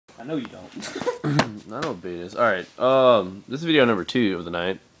I know you don't. I know what bait is. Alright, this is video number 2 of the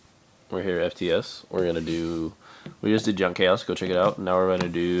night. We're here at FTS. We're gonna do... We just did Junk Chaos, go check it out. Now we're gonna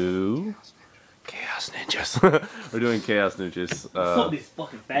do... Chaos Ninjas. We're doing Chaos Ninjas. This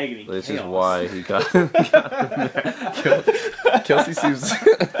fucking faggot. This is why he got Kelsey seems...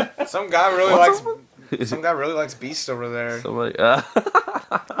 Some guy really likes Beast over there. Somebody...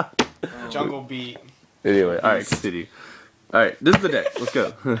 Jungle Beat. Anyway, alright, continue. Alright, this is the deck. Let's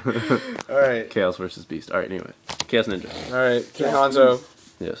go. Alright. Chaos versus Beast. Alright, anyway. Chaos Ninja. Alright, King Hanzo.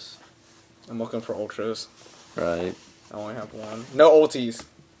 Yes. I'm looking for ultras. Right. I only have one. No ultis.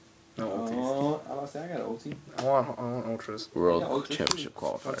 No ultis. Oh, I was saying I got an ulti. I want ultras. World ultras Championship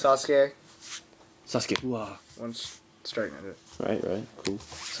One qualifier. Sasuke. Sasuke. Wow. One Strike Ninja. Right. Cool.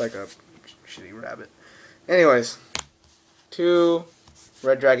 It's like a shitty rabbit. Anyways. 2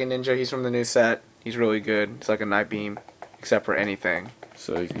 Red Dragon Ninja. He's from the new set. He's really good. It's like a Night Beam. Except for anything.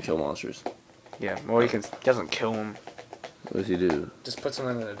 So you can kill monsters. Yeah, well he doesn't kill them. What does he do? Just puts them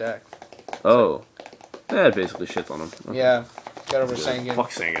in the deck. Oh. Yeah, it basically shits on him. Okay. Yeah. Get over Sangan. Fuck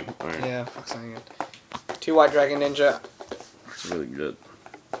Sangan. Alright. Yeah, fuck Sangan. 2 White Dragon Ninja. It's really good.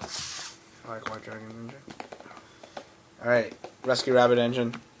 I like White Dragon Ninja. Alright, Rescue Rabbit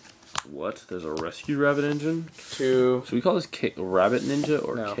Engine. What? There's a Rescue Rabbit engine? 2. Should we call this Rabbit Ninja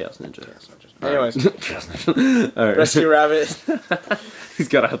or No. Chaos Ninja? Chaos Ninja. Anyways. Chaos Ninja. Alright. Rescue Rabbit. He's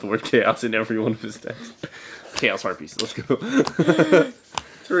gotta have the word chaos in every one of his decks. Chaos Harpies. Let's go.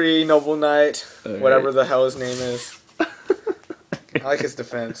 3 Noble Knight. Alright. Whatever the hell his name is. I like his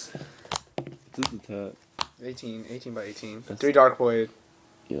defense. This is the top. 18 by 18. 3 Dark Blade.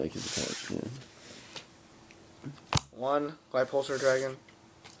 You like his attack, yeah. 1 Light Pulsar Dragon.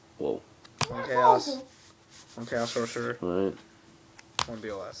 Whoa. 1 Chaos. 1 Chaos Sorcerer. Alright. 1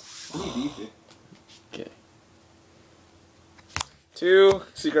 BLS. Okay. 2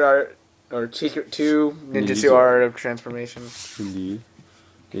 Secret Art. Or 2 Ninjutsu Art of Transformation. Indeed.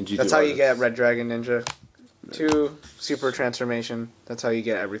 That's how you get Red Dragon Ninja. 2 Super Transformation. That's how you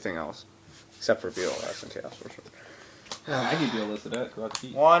get everything else. Except for BLS and Chaos Sorcerer. I can do a list of that.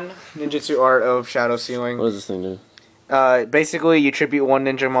 1 Ninjutsu Art of Shadow Sealing. What does this thing do? Basically, you tribute 1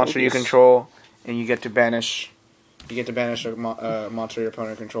 ninja monster you control, and you get to banish. You get to banish a monster your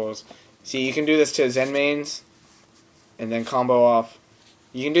opponent controls. See, you can do this to Zen mains, and then combo off.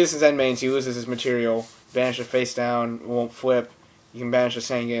 You can do this to Zen mains. He loses his material. Banish it face down, won't flip. You can banish a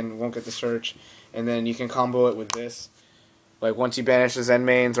Sangan, won't get the search, and then you can combo it with this. Like once you banish the Zen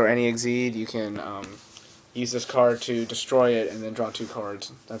mains or any Exceed, you can use this card to destroy it and then draw 2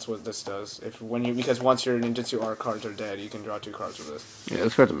 cards. That's what this does. Because once your Ninjutsu Art cards are dead, you can draw 2 cards with this. Yeah,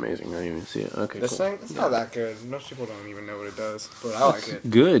 this card's amazing. I didn't even see it. Okay, This cool. thing, it's not that good. Most people don't even know what it does, but I like it.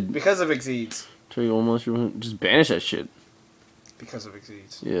 Good. Because of Exceeds. Tell you almost just banish that shit. Because of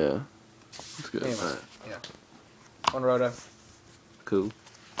Exceeds. Yeah. That's good. Anyways, Alright. yeah. 1 Rhoda, Cool.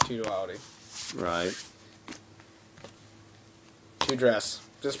 2 Duality. Right. 2 Dress.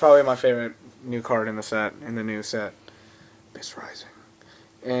 This is probably my favorite new card in the new set. Abyss Rising.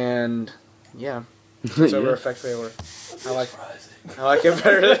 And yeah. It's over Effect Veiler. I like it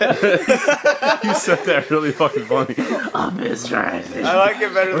better than You said that really fucking funny. Abyss Rising. I like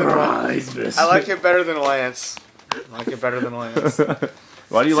it better than Rise, I like it better than Lance. I like it better than Lance.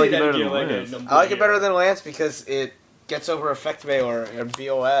 Why do you like it better than Lance? I like it better than Lance because it gets over Effect Veiler or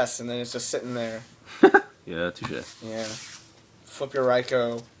BOS and then it's just sitting there. Yeah, touche. Yeah. Flip your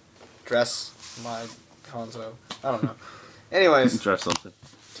Raikou. Dress my Hanzo. I don't know. Anyways. Dress something.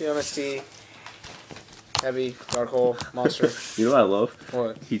 2 MST. Heavy. Dark Hole. Monster. You know what I love?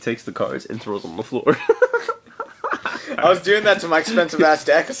 What? He takes the cards and throws them on the floor. I was doing that to my expensive ass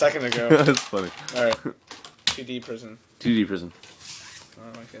deck a second ago. That's funny. Alright. 2D Prison. 2D prison. I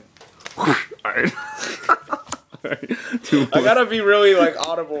don't like it. Alright. Alright. I gotta be really like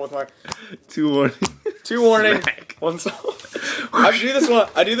audible with my 2 warning. 2 warning. 1 song. I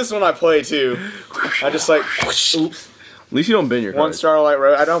do this when I play too. I just like oops. At least you don't bend your 1 cards. Starlight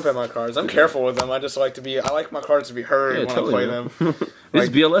Road. I don't bend my cards. I'm careful with them. I just like to be. I like my cards to be heard when I play them. This is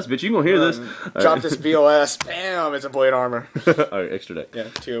BLS, bitch. You gonna hear this? Drop this BOS. Bam! It's a Blade Armor. Alright, extra deck. Yeah,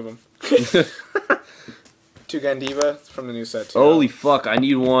 2 of them. 2 Gandiva from the new set too. Holy fuck! I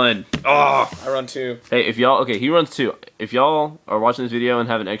need 1. Oh. I run 2. Hey, if y'all he runs 2. If y'all are watching this video and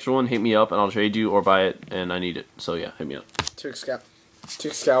have an extra one, hit me up and I'll trade you or buy it, and I need it. So yeah, hit me up. 2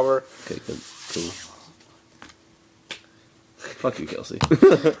 Excalibur. Okay, good, cool. Fuck you, Kelsey.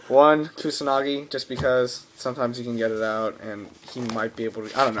 1 Kusanagi, just because sometimes he can get it out, and he might be able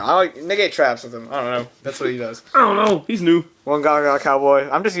to. I don't know. I like negate traps with him. I don't know. That's what he does. I don't know. He's new. 1 Gaga Cowboy.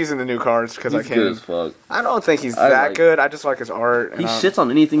 I'm just using the new cards because I He's good can. as fuck. I don't think he's I that like- good. I just like his art. He shits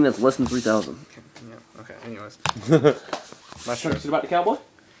on anything that's less than 3,000. Yeah. Okay. Anyways. Not sure. Shit about the cowboy?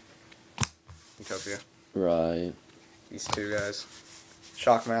 Utopia. Right. These 2 guys.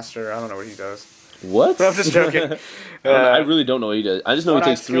 Shockmaster. I don't know what he does. What? I'm just joking. I really don't know what he does. I just know he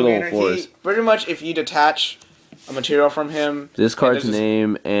takes 3 level 4s. Pretty much, if you detach a material from him, This card's there's this-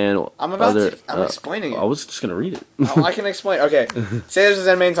 name and I'm about other. to. I'm explaining it. I was just gonna read it. Oh, I can explain. Okay, say there's a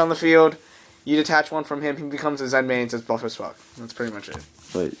Zen mains on the field. You detach one from him. He becomes a Zen mains as buff as fuck. That's pretty much it.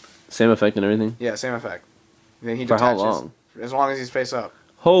 Wait, same effect and everything? Yeah, same effect. Then he For detaches. how long? As long as he's face up.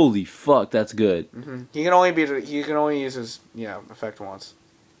 Holy fuck, that's good. He can only be. He can only use his effect once.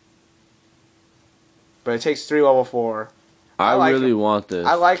 But it takes 3 level 4. I like really him. want this.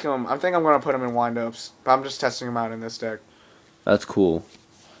 I like him. I think I'm gonna put him in windups. But I'm just testing him out in this deck. That's cool.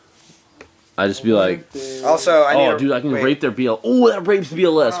 I just be like, Also, I need. oh, dude, I can rape their BL. Oh, that rapes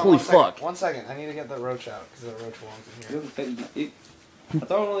BLS. Holy fuck. 1 second. I need to get the roach out because the roach belongs in here. I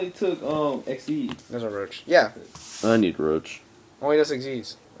thought it only took XE. There's a roach. Yeah. I need Roach. Only does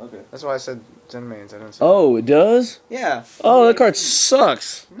exceeds. Okay. That's why I said Zen mains. I didn't say. Oh, it does? Yeah. Oh, that card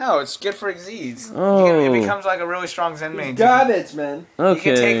sucks. No, it's good for exceeds. Oh. It becomes like a really strong Zen main. Garbage, man.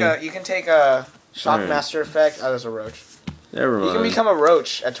 Okay. You can take a Alright. Shockmaster effect. Oh, there's a roach. Never You can mind. become a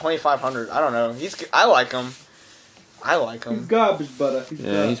roach at 2,500. I don't know. I like him. I like He's him. garbage, butter.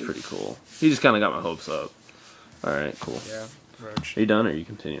 Yeah, he's pretty cool. He just kind of got my hopes up. Alright, cool. Yeah, roach. Are you done or are you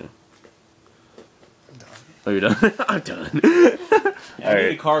continuing? I'm done. Oh, you're done? I'm done. I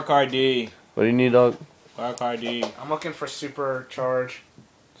need a car D. What do you need, dog? Car D. I'm looking for supercharge.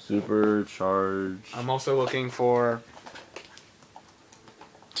 Supercharge. I'm also looking for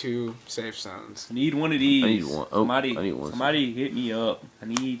 2 safe zones. I need one of these. I need one. Oh, Somebody, I need one. somebody hit me up. I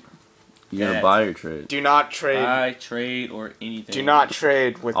need You gonna that. buy or trade? Do not trade. buy, trade, or anything. Do not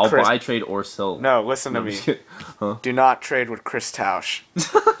trade with I'll Chris. buy, trade, or sell. No, listen to I'm me. just kidding. Huh? Do not trade with Chris Tausch.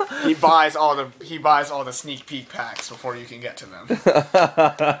 He buys all the sneak peek packs before you can get to them.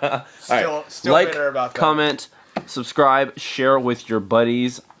 Still Like, bitter about that. comment, subscribe, share with your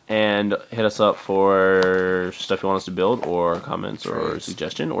buddies, and hit us up for stuff you want us to build, or comments, or Trades.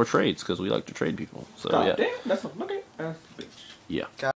 suggestion, or trades, because we like to trade people. So God yeah, damn, that's a okay. yeah.